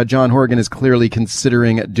like John Horgan is clearly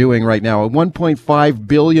considering doing right now. A $1.5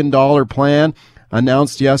 billion plan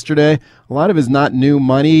announced yesterday. A lot of it is not new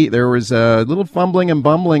money. There was a little fumbling and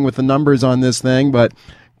bumbling with the numbers on this thing, but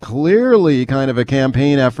clearly kind of a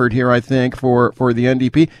campaign effort here, I think, for the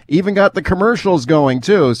NDP. Even got the commercials going,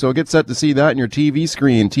 too. So get set to see that in your TV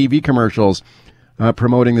screen, TV commercials.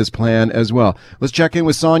 Promoting this plan as well. Let's check in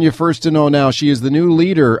with Sonia first to know now. She is the new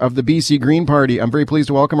leader of the BC Green Party. I'm very pleased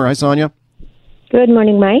to welcome her. Hi, Sonia. Good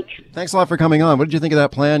morning, Mike. Thanks a lot for coming on. What did you think of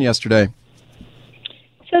that plan yesterday?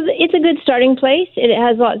 So it's a good starting place. It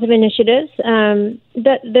has lots of initiatives.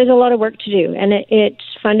 There's a lot of work to do, and it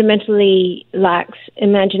fundamentally lacks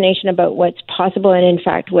imagination about what's possible and, in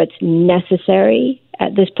fact, what's necessary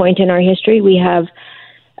at this point in our history. We have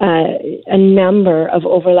a number of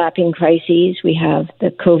overlapping crises. We have the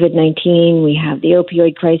COVID-19, we have the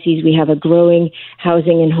opioid crises, we have a growing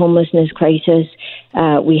housing and homelessness crisis.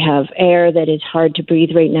 We have air that is hard to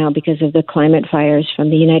breathe right now because of the climate fires from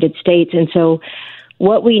the United States. And so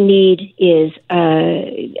what we need is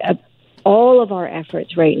all of our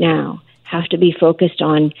efforts right now have to be focused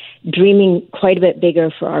on dreaming quite a bit bigger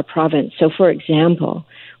for our province. So, for example,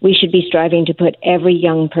 we should be striving to put every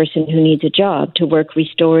young person who needs a job to work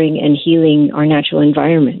restoring and healing our natural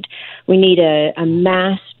environment. We need a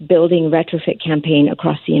mass building retrofit campaign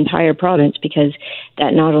across the entire province, because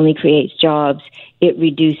that not only creates jobs, it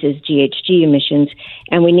reduces GHG emissions.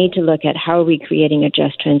 And we need to look at how are we creating a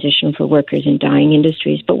just transition for workers in dying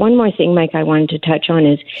industries. But one more thing, Mike, I wanted to touch on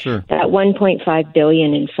is that $1.5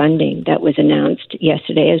 billion in funding that was announced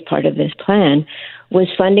yesterday as part of this plan was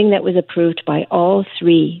funding that was approved by all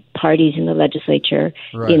three parties in the legislature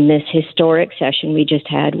in this historic session we just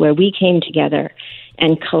had, where we came together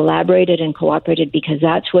and collaborated and cooperated, because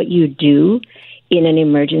that's what you do in an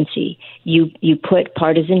emergency. You put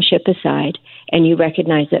partisanship aside, and you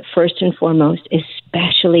recognize that first and foremost,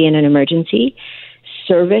 especially in an emergency,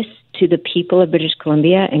 service to the people of British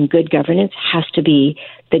Columbia and good governance has to be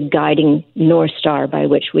the guiding North Star by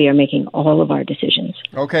which we are making all of our decisions.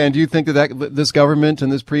 Okay, and do you think that this government and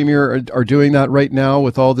this premier are doing that right now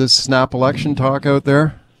with all this snap election talk out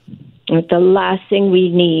there? The last thing we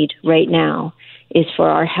need right now is for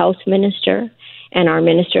our health minister and our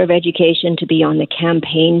Minister of Education to be on the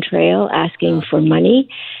campaign trail asking for money,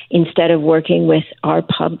 instead of working with our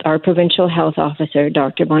provincial health officer,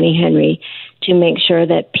 Dr. Bonnie Henry, to make sure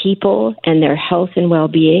that people and their health and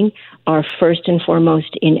well-being are first and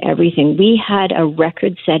foremost in everything. We had a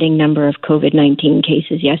record-setting number of COVID-19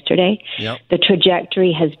 cases yesterday. The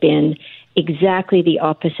trajectory has been exactly the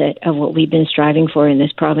opposite of what we've been striving for in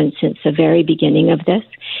this province since the very beginning of this.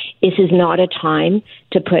 This is not a time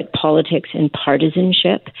to put politics and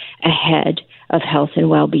partisanship ahead of health and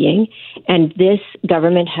well-being. And this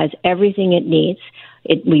government has everything it needs.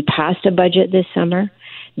 We passed a budget this summer.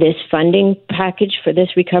 This funding package for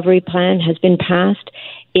this recovery plan has been passed.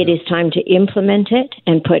 It is time to implement it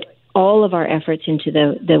and put all of our efforts into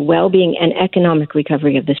the well-being and economic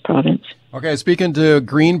recovery of this province. Okay, speaking to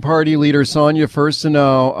Green Party leader Sonia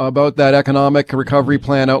Furstenau about that economic recovery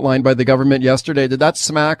plan outlined by the government yesterday, did that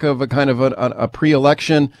smack of a kind of a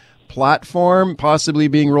pre-election platform possibly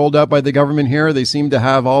being rolled out by the government here? They seem to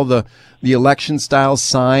have all the election-style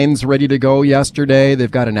signs ready to go yesterday. They've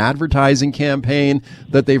got an advertising campaign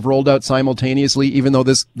that they've rolled out simultaneously, even though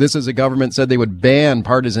this is a government said they would ban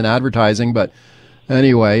partisan advertising. But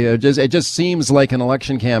anyway, it just seems like an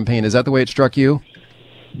election campaign. Is that the way it struck you?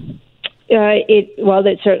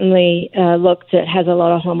 It certainly it has a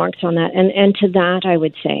lot of hallmarks on that. And to that, I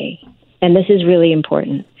would say, and this is really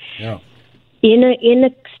important, in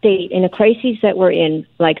a crisis that we're in,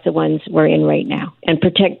 like the ones we're in right now, and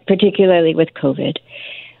particularly with COVID,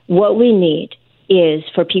 what we need is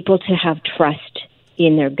for people to have trust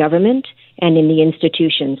in their government and in the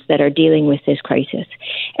institutions that are dealing with this crisis.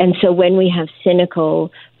 And so when we have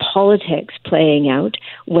cynical politics playing out,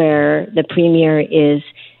 where the premier is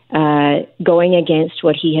going against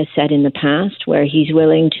what he has said in the past, where he's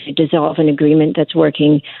willing to dissolve an agreement that's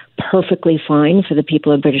working perfectly fine for the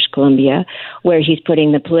people of British Columbia, where he's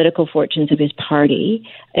putting the political fortunes of his party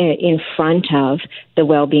in front of the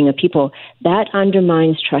well-being of people, that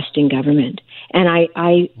undermines trust in government. And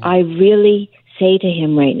I really say to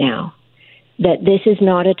him right now that this is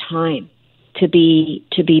not a time to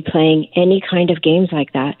be playing any kind of games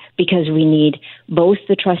like that, because we need both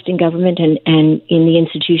the trust in government and in the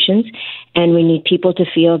institutions, and we need people to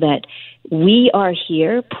feel that we are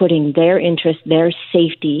here putting their interests, their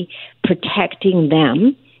safety, protecting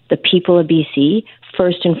them, the people of BC,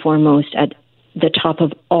 first and foremost at the top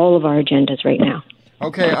of all of our agendas right now.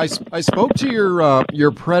 Okay, I spoke to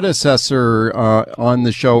your predecessor on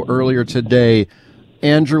the show earlier today,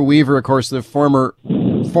 Andrew Weaver, of course, the former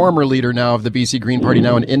leader now of the BC Green Party,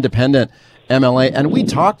 now an independent MLA. And we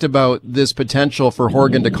talked about this potential for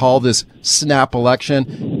Horgan to call this snap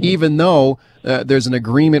election, even though there's an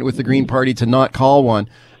agreement with the Green Party to not call one.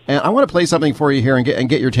 And I want to play something for you here and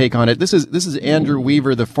get your take on it. This is Andrew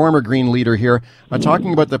Weaver, the former Green leader here,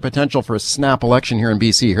 talking about the potential for a snap election here in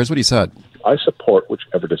BC. Here's what he said. I support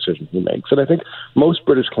whichever decision he makes. And I think most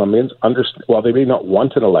British Columbians understand, while they may not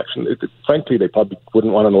want an election, frankly, they probably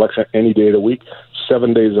wouldn't want an election any day of the week,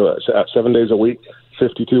 7 days a week,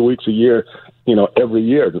 52 weeks a year, every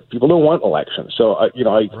year. People don't want elections. So,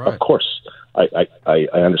 of course, I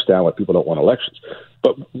understand why people don't want elections.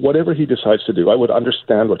 But whatever he decides to do, I would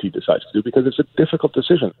understand what he decides to do, because it's a difficult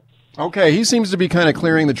decision. Okay, he seems to be kind of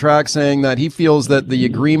clearing the track, saying that he feels that the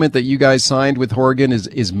agreement that you guys signed with Horgan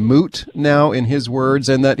is moot now, in his words,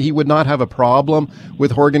 and that he would not have a problem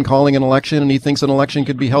with Horgan calling an election, and he thinks an election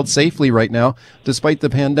could be held safely right now, despite the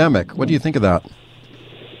pandemic. What do you think of that?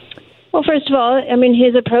 Well, first of all, I mean,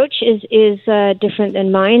 his approach is different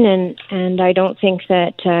than mine, and I don't think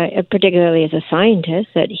that, particularly as a scientist,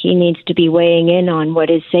 that he needs to be weighing in on what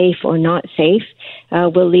is safe or not safe.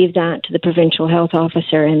 We'll leave that to the provincial health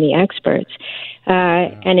officer and the experts.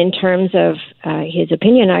 And in terms of his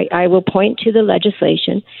opinion, I will point to the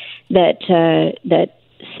legislation that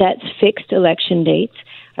sets fixed election dates.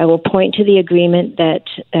 I will point to the agreement that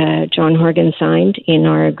John Horgan signed in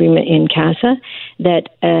our agreement in CASA that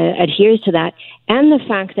adheres to that, and the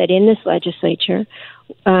fact that in this legislature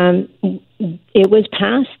it was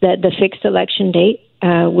passed that the fixed election date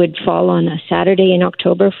would fall on a Saturday in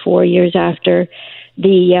October, 4 years after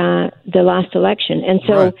the last election. And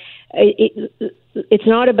so it's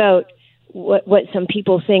not about what some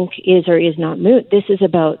people think is or is not moot. This is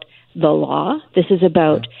about the law. This is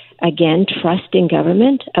about, again, trust in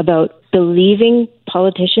government, about believing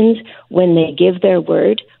politicians when they give their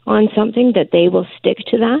word on something that they will stick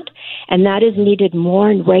to that. And that is needed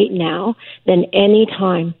more right now than any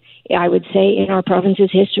time, I would say, in our province's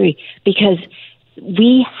history, because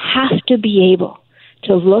we have to be able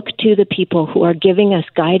to look to the people who are giving us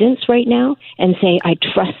guidance right now and say, I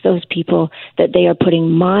trust those people, that they are putting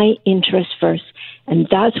my interests first. And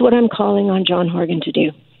that's what I'm calling on John Horgan to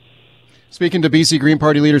do. Speaking to BC Green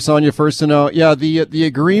Party leader Sonia Furstenau, the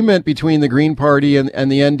agreement between the Green Party and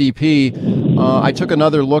the NDP, I took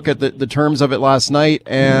another look at the terms of it last night,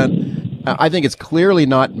 and I think it's clearly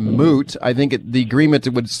not moot. I think the agreement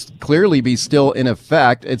would clearly be still in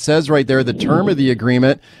effect. It says right there the term of the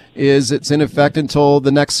agreement is it's in effect until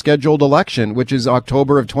the next scheduled election, which is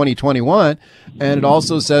October of 2021, and it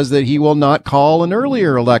also says that he will not call an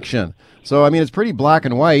earlier election. So, I mean, it's pretty black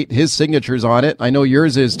and white. His signature's on it. I know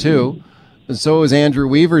yours is too. And so is Andrew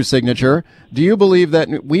Weaver's signature. Do you believe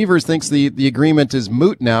that Weavers thinks the agreement is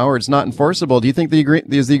moot now, or it's not enforceable? Do you think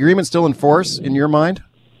is the agreement still in force in your mind?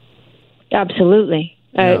 Absolutely.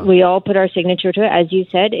 We all put our signature to it. As you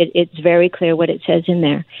said, it's very clear what it says in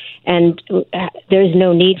there. And there's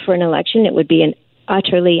no need for an election. It would be an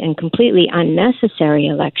utterly and completely unnecessary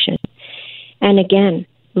election. And again,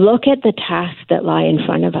 look at the tasks that lie in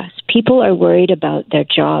front of us. People are worried about their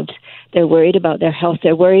jobs. They're worried about their health.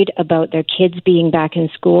 They're worried about their kids being back in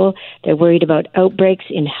school. They're worried about outbreaks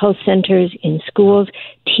in health centers, in schools.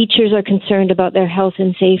 Teachers are concerned about their health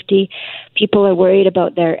and safety. People are worried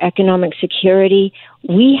about their economic security.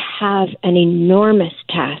 We have an enormous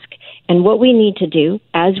task. And what we need to do,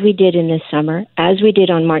 as we did in this summer, as we did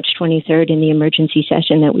on March 23rd in the emergency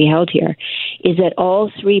session that we held here, is that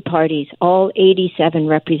all three parties, all 87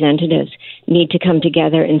 representatives, need to come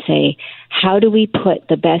together and say, how do we put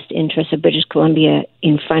the best interests of British Columbia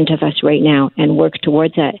in front of us right now and work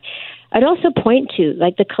towards that? I'd also point to,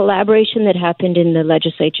 like, the collaboration that happened in the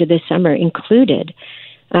legislature this summer included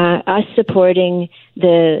us supporting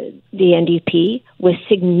the NDP with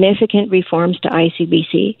significant reforms to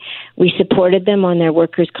ICBC. We supported them on their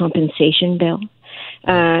workers' compensation bill.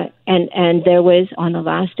 And there was, on the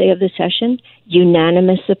last day of the session,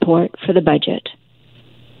 unanimous support for the budget.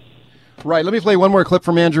 Right. Let me play one more clip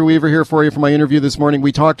from Andrew Weaver here for you from my interview this morning.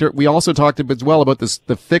 We also talked as well about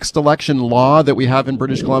the fixed election law that we have in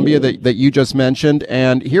British Columbia that you just mentioned.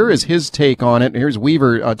 And here is his take on it. Here's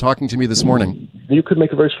Weaver talking to me this morning. You could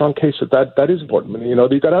make a very strong case that is important. I mean,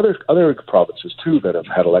 you've got other provinces too that have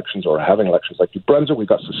had elections or are having elections, like New Brunswick. We've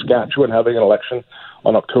got Saskatchewan having an election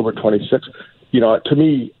on October 26th. To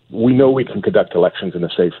me, we know we can conduct elections in a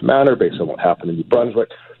safe manner based on what happened in New Brunswick.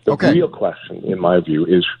 The real question, in my view,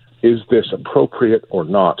 is this appropriate or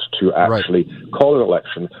not to actually call an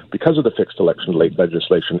election because of the fixed election late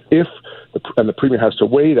legislation, and the Premier has to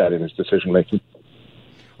weigh that in his decision-making.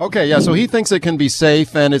 Okay, yeah, so he thinks it can be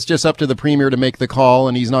safe, and it's just up to the Premier to make the call,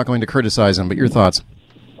 and he's not going to criticize him. But your thoughts?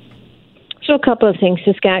 So a couple of things.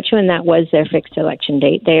 Saskatchewan, that was their fixed election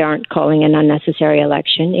date. They aren't calling an unnecessary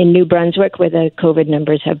election. In New Brunswick, where the COVID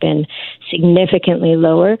numbers have been significantly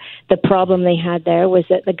lower, the problem they had there was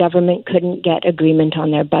that the government couldn't get agreement on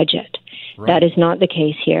their budget. Right. That is not the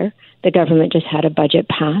case here. The government just had a budget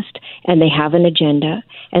passed, and they have an agenda,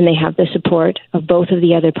 and they have the support of both of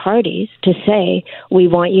the other parties to say, we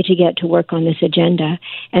want you to get to work on this agenda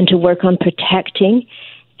and to work on protecting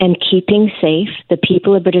and keeping safe the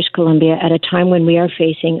people of British Columbia at a time when we are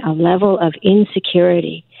facing a level of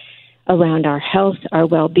insecurity around our health, our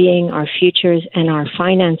well-being, our futures, and our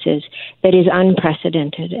finances that is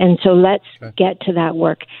unprecedented. And so let's get to that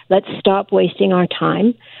work. Let's stop wasting our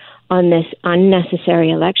time on this unnecessary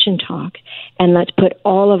election talk, and let's put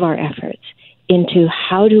all of our efforts into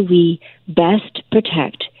how do we best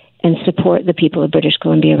protect and support the people of British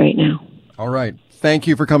Columbia right now. All right. Thank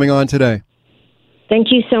you for coming on today. Thank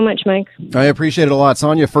you so much, Mike. I appreciate it a lot.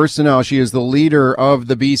 Sonia Furstenau, she is the leader of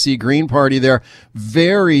the BC Green Party there.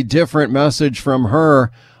 Very different message from her,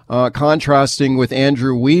 contrasting with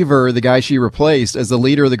Andrew Weaver, the guy she replaced as the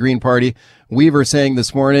leader of the Green Party. Weaver saying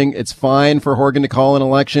this morning, it's fine for Horgan to call an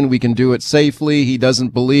election. We can do it safely. He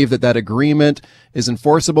doesn't believe that agreement is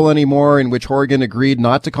enforceable anymore, in which Horgan agreed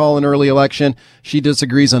not to call an early election. She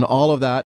disagrees on all of that.